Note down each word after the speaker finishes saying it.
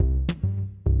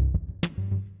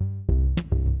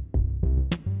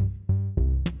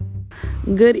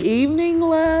Good evening,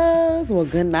 loves. Well,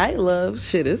 good night, loves.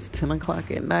 Shit, it's 10 o'clock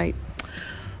at night.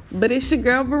 But it's your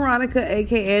girl, Veronica,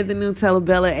 a.k.a. the new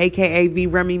Telebella, a.k.a. V.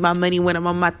 Remy, my money when I'm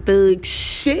on my thug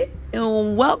shit.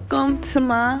 And welcome to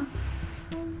my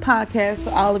podcast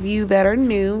for all of you that are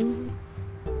new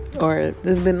or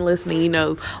that's been listening. You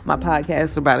know, my podcast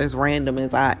is about as random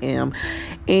as I am.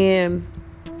 And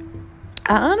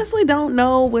I honestly don't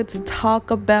know what to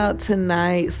talk about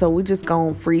tonight, so we're just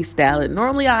gonna freestyle it.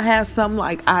 Normally I have some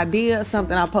idea,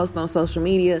 something I post on social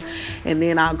media, and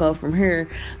then I'll go from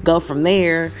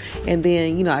there, and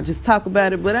then, I just talk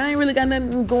about it, but I ain't really got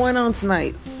nothing going on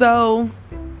tonight. So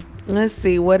let's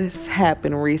see what has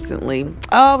happened recently.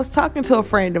 I was talking to a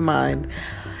friend of mine,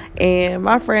 and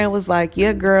my friend was like,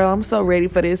 yeah, girl, I'm so ready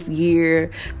for this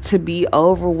year to be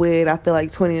over with. I feel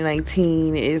like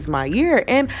 2019 is my year.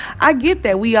 And I get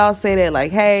that. We all say that,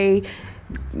 like, hey,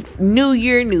 new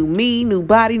year, new me, new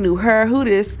body, new her, who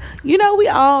this. We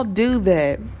all do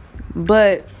that.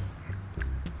 But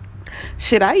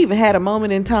shit, I even had a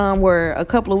moment in time where a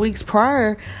couple of weeks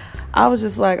prior, I was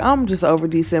just like, I'm just over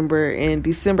December, and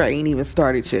December ain't even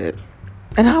started yet.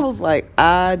 And I was like,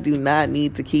 I do not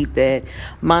need to keep that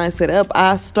mindset up.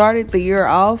 I started the year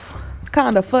off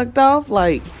kind of fucked off.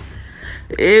 Like,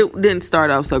 it didn't start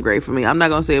off so great for me. I'm not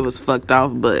going to say it was fucked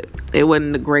off, but it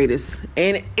wasn't the greatest.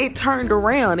 And it turned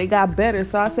around. It got better.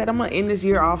 So I said, I'm going to end this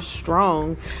year off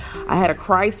strong. I had a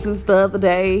crisis the other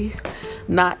day.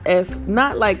 Not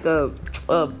like a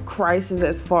crisis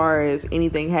as far as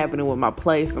anything happening with my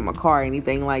place or my car or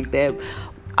anything like that.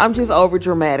 I'm just over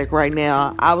dramatic right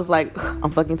now. I was like,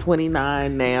 I'm fucking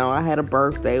 29 now. I had a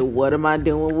birthday. What am I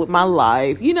doing with my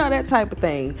life? That type of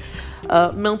thing.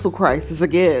 Mental crisis, I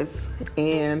guess.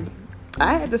 And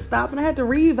I had to stop and I had to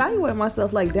reevaluate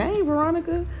myself. Like, dang,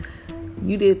 Veronica,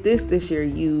 you did this year.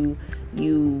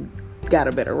 You got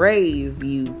a better raise.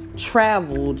 You've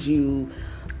traveled. You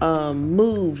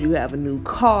moved. You have a new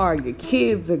car. Your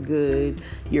kids are good.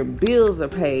 Your bills are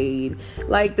paid.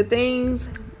 Like, the things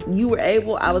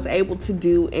I was able to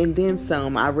do, and then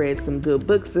some. I read some good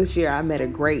books this year. I met a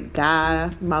great guy,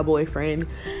 my boyfriend.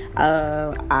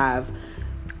 I've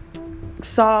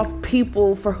saw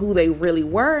people for who they really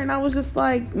were, and I was just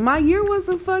like, my year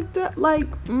wasn't fucked up.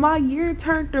 Like, my year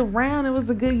turned around. It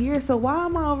was a good year. So why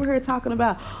am I over here talking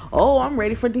about, oh, I'm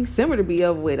ready for December to be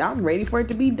over with, I'm ready for it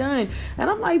to be done?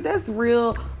 And I'm like, that's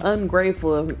real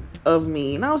ungrateful of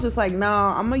me. And I was just like,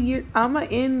 nah, I'm gonna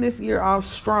end this year off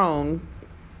strong.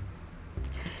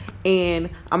 And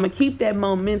I'm going to keep that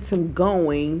momentum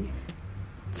going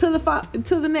to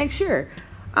the next year.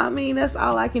 I mean, that's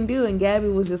all I can do. And Gabby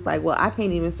was just like, well, I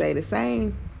can't even say the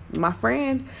same, my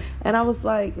friend. And I was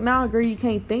like, no, girl, you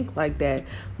can't think like that.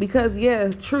 Because, yeah,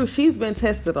 true, she's been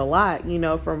tested a lot,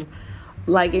 from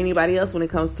like anybody else when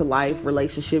it comes to life,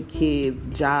 relationship, kids,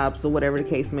 jobs, or whatever the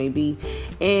case may be.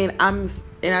 And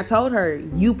I told her,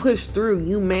 you pushed through,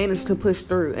 you managed to push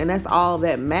through, and that's all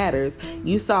that matters.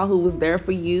 You saw who was there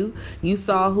for you. You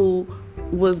saw who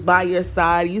was by your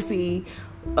side. You see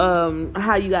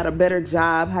how you got a better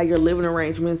job, how your living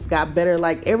arrangements got better.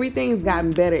 Like, everything's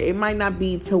gotten better. It might not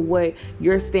be to what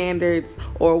your standards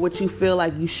or what you feel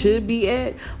like you should be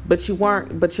at, but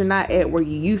you're not at where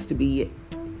you used to be at.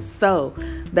 So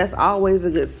that's always a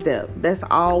good step. That's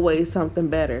always something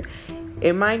better.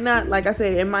 It might not, like I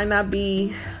said, it might not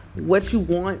be what you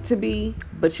want to be,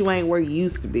 but you ain't where you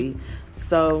used to be.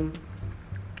 So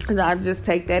I just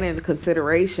take that into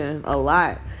consideration a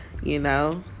lot,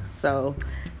 So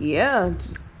yeah.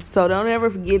 So don't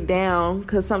ever get down,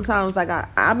 because sometimes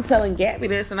I'm telling Gabby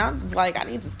this, and I'm just like, I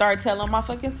need to start telling my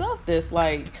fucking self this.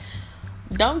 Like,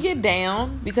 don't get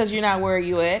down because you're not where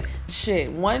you at. Shit,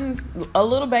 a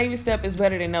little baby step is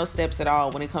better than no steps at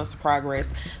all when it comes to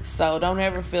progress. So don't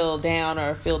ever feel down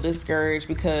or feel discouraged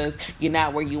because you're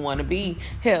not where you want to be.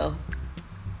 Hell,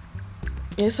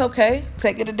 it's okay.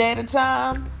 Take it a day at a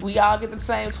time. We all get the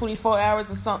same 24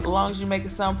 hours or something, as long as you're making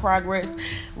some progress.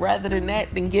 Rather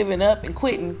than giving up and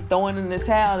quitting, throwing in the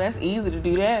towel. That's easy to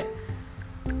do that.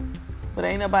 But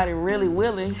ain't nobody really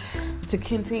willing to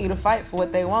continue to fight for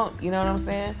what they want. You know what I'm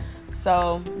saying?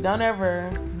 So don't ever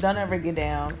get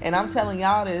down. And I'm telling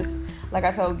y'all this, like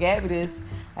I told Gabby this,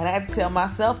 and I had to tell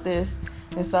myself this.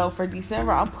 And so for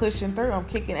December, I'm pushing through. I'm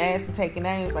kicking ass and taking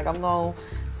names. Like, I'm going to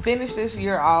finish this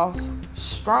year off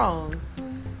strong.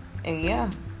 And yeah.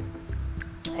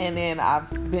 And then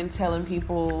I've been telling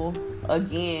people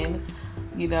again,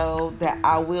 that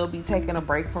I will be taking a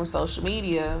break from social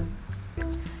media.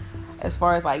 As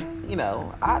far as I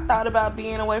thought about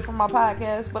being away from my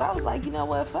podcast, but I was like, you know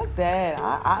what? Fuck that.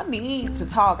 I need to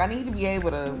talk. I need to be able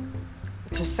to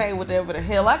to say whatever the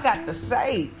hell I got to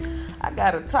say. I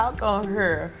got to talk on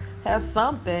her. Have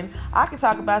something. I can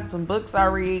talk about some books I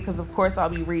read, because of course I'll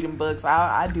be reading books.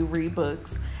 I do read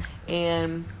books.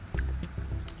 And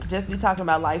just be talking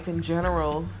about life in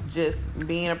general. Just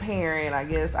being a parent. I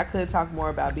guess I could talk more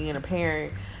about being a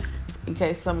parent. In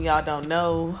case some of y'all don't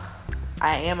know,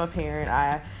 I am a parent.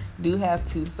 I do have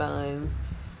 2 sons.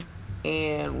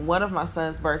 And one of my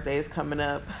son's birthday is coming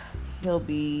up.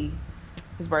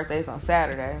 His birthday's on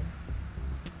Saturday,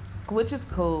 which is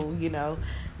cool.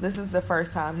 This is the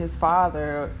first time his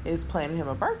father is planning him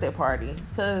a birthday party,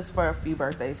 because for a few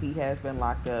birthdays he has been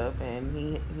locked up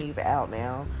and he's out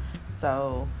now.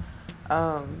 So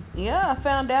I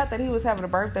found out that he was having a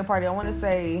birthday party. I want to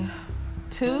say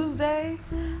Tuesday.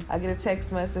 I get a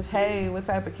text message, hey, what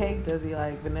type of cake does he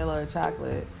like, vanilla or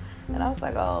chocolate? And I was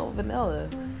like, oh, vanilla.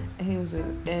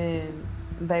 And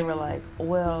they were like,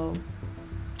 well,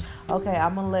 okay,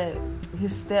 I'm gonna let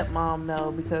his stepmom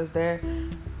know, because the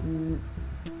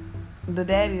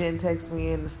daddy didn't text me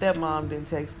and the stepmom didn't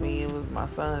text me. It was my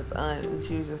son's aunt, and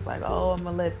she was just like, oh, I'm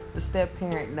gonna let the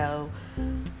step-parent know,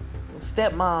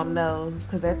 stepmom know,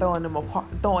 because they're throwing him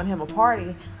a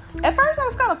party. At first I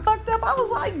was kind of fucked up. I was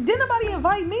like, didn't nobody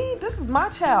invite me? This is my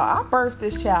child. I birthed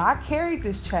this child. I carried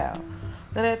this child.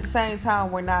 But at the same time,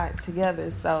 we're not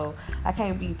together, so I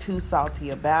can't be too salty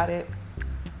about it.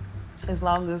 As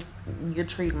long as you're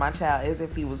treating my child as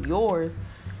if he was yours,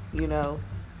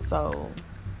 So,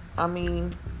 I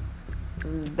mean,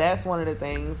 that's one of the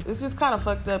things. It's just kind of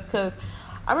fucked up, because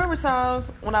I remember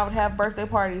times when I would have birthday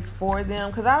parties for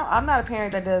them, because I'm not a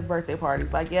parent that does birthday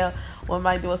parties. Like, yeah, we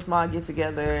might do a small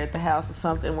get-together at the house or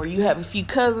something where you have a few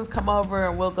cousins come over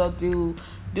and we'll go do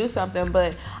something.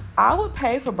 But I would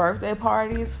pay for birthday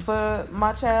parties for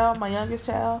my child, my youngest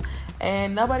child,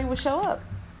 and nobody would show up.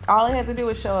 All I had to do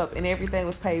was show up and everything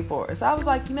was paid for. So I was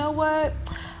like, you know what?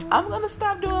 I'm going to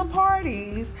stop doing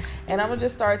parties, and I'm going to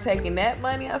just start taking that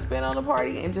money I spent on the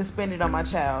party and just spend it on my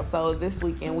child. So this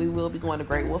weekend we will be going to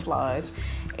Great Wolf Lodge,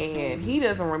 and he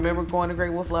doesn't remember going to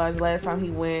Great Wolf Lodge. Last time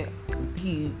he went,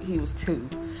 he was 2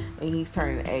 and he's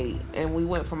turning 8. And we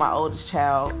went for my oldest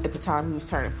child. At the time he was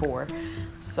turning 4.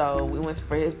 So we went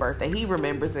for his birthday. He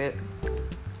remembers it.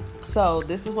 So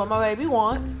this is what my baby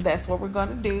wants. That's what we're going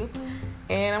to do.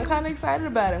 And I'm kind of excited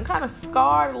about it. I'm kind of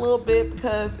scarred a little bit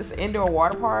because it's an indoor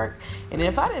water park. And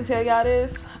if I didn't tell y'all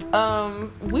this,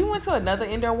 we went to another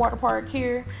indoor water park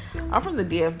here. I'm from the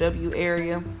DFW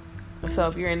area. So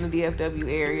if you're in the DFW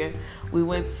area, we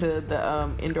went to the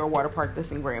indoor water park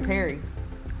that's in Grand Prairie.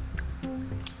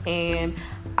 And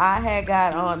I had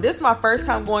got on. This is my first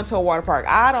time going to a water park.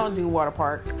 I don't do water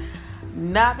parks.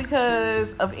 Not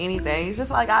because of anything. It's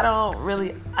just like I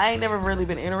ain't never really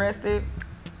been interested.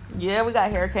 Yeah, we got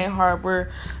Hurricane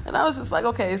Harbor, and I was just like,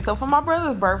 okay. So for my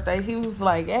brother's birthday, he was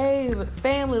like, hey,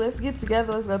 family, let's get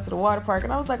together, let's go to the water park.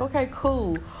 And I was like, okay,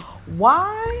 cool.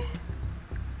 Why?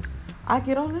 I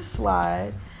get on this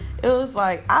slide. It was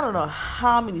like, I don't know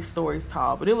how many stories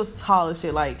tall, but it was tall as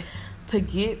shit. Like, to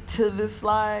get to this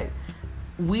slide,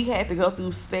 we had to go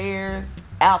through stairs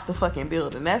out the fucking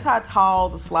building. That's how tall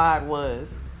the slide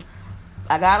was.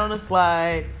 I got on the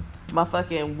slide. My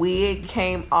fucking wig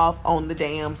came off on the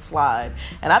damn slide.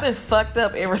 And I've been fucked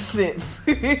up ever since.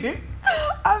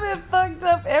 I've been fucked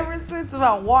up ever since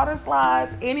about water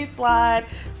slides, any slide,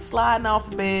 sliding off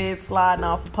a bed, sliding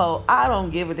off a pole. I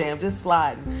don't give a damn, just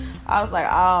sliding. I was like,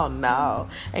 oh no.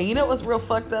 And you know what's real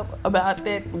fucked up about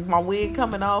that? My wig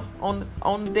coming off on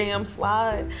the damn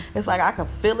slide. It's like I could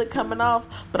feel it coming off,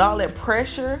 but all that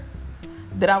pressure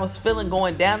that I was feeling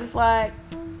going down the slide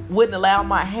wouldn't allow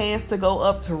my hands to go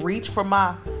up to reach for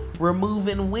my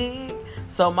removing wig.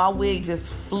 So my wig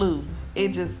just flew.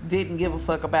 It just didn't give a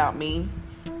fuck about me.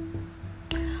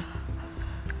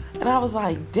 And I was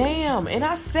like, damn. And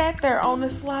I sat there on the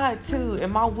slide too,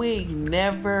 and my wig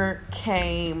never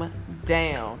came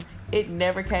down. It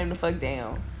never came the fuck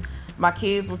down. My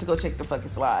kids went to go check the fucking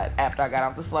slide after I got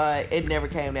off the slide. It never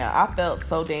came down. I felt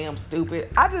so damn stupid.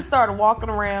 I just started walking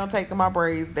around, taking my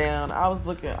braids down. I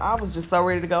was just so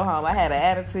ready to go home. I had an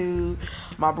attitude.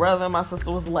 My brother and my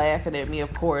sister was laughing at me,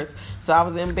 of course. So I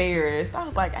was embarrassed. I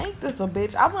was like, ain't this a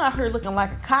bitch? I'm out here looking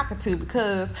like a cockatoo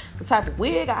because the type of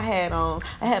wig I had on,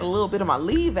 I had a little bit of my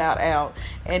leave out.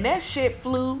 And that shit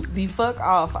flew the fuck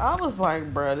off. I was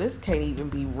like, bro, this can't even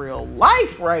be real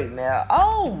life right now.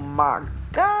 Oh my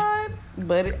God.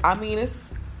 But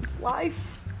it's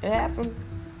life. It happened.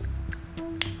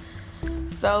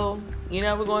 So,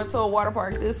 we're going to a water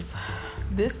park this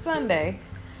Sunday.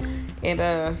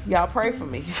 And y'all pray for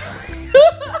me.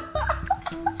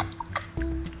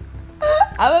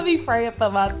 I'm gonna be praying for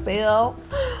myself.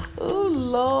 Oh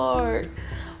Lord.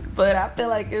 But I feel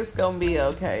like it's gonna be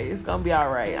okay. It's gonna be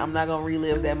alright. I'm not gonna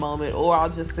relive that moment, or I'll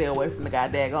just stay away from the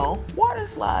goddamn water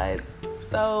slides.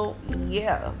 So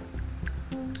yeah,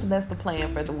 that's the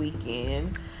plan for the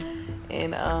weekend.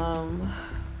 And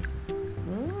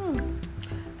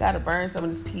gotta burn some of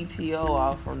this PTO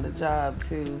off from the job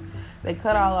too. They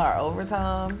cut all our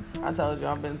overtime. I told you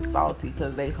I've been salty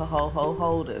because they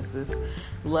hold us this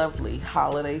lovely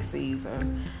holiday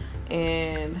season.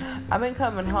 And I've been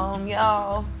coming home,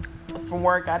 y'all, from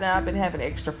work. I've been having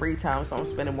extra free time, so I'm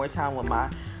spending more time with my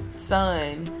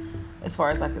son. As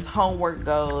far as like his homework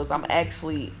goes, I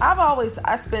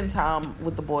spend time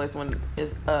with the boys when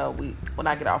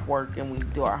I get off work and we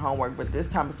do our homework, but this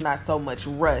time it's not so much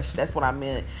rush. That's what I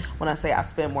meant when I say I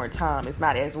spend more time. It's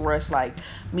not as rushed, like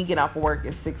me getting off of work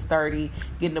at 6:30,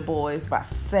 getting the boys by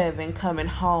 7, coming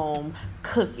home,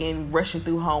 cooking, rushing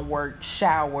through homework,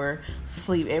 shower,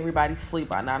 sleep. Everybody sleep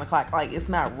by 9 o'clock. Like, it's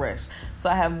not rushed.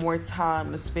 So I have more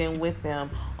time to spend with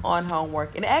them on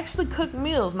homework and actually cook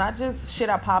meals, not just shit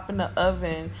I pop in the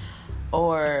oven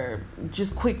or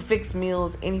just quick fix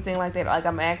meals, anything like that. Like,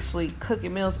 I'm actually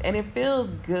cooking meals and it feels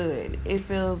good.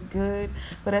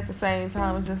 But at the same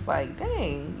time, it's just like,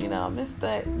 dang, I missed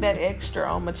that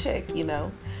extra on my check,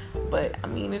 But I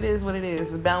mean, it is what it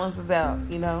is. It balances out,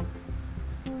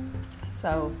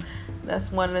 So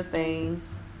that's one of the things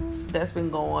that's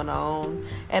been going on.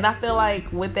 And I feel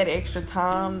like with that extra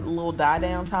time, little die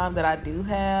down time that I do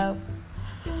have,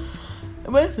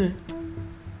 listen,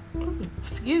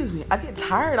 excuse me, I get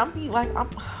tired. I'm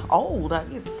old. I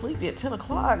get sleepy at 10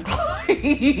 o'clock.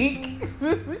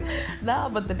 Nah,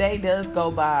 but the day does go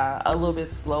by a little bit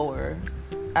slower.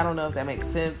 I don't know if that makes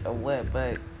sense or what,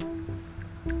 but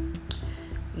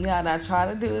yeah, and I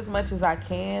try to do as much as I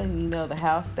can. The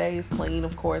house stays clean,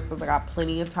 of course, because I got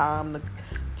plenty of time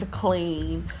to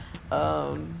clean.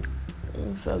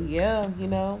 So yeah,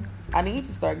 I need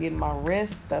to start getting my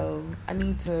rest though. I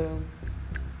need to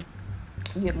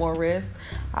get more rest.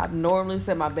 I've normally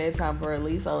set my bedtime for at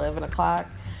least 11 o'clock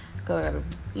because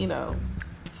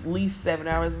it's at least 7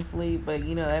 hours of sleep, but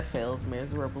that fails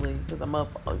miserably because I'm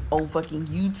up on fucking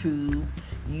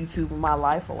YouTubing my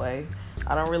life away.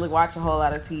 I don't really watch a whole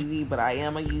lot of TV, but I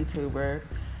am a YouTuber,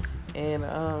 and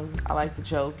I like to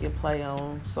joke and play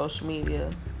on social media.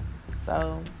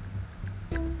 So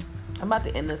I'm about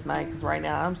to end this night because right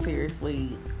now I'm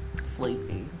seriously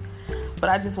sleepy. But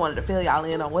I just wanted to fill y'all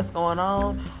in on what's going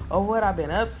on or what I've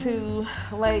been up to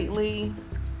lately.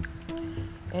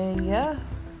 And yeah,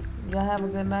 y'all have a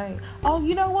good night. Oh,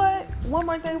 you know what? One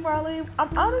more thing before I leave.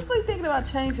 I'm honestly thinking about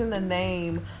changing the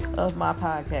name of my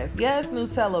podcast. Yeah, it's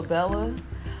Nutella Bella,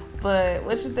 but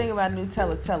what you think about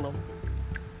Nutella Tell 'em?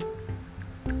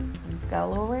 It's got a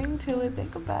little ring to it.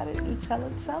 Think about it.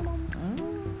 Nutella Tell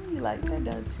 'em. You like that,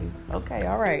 don't you? Okay,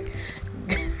 all right.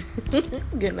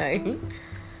 Good night.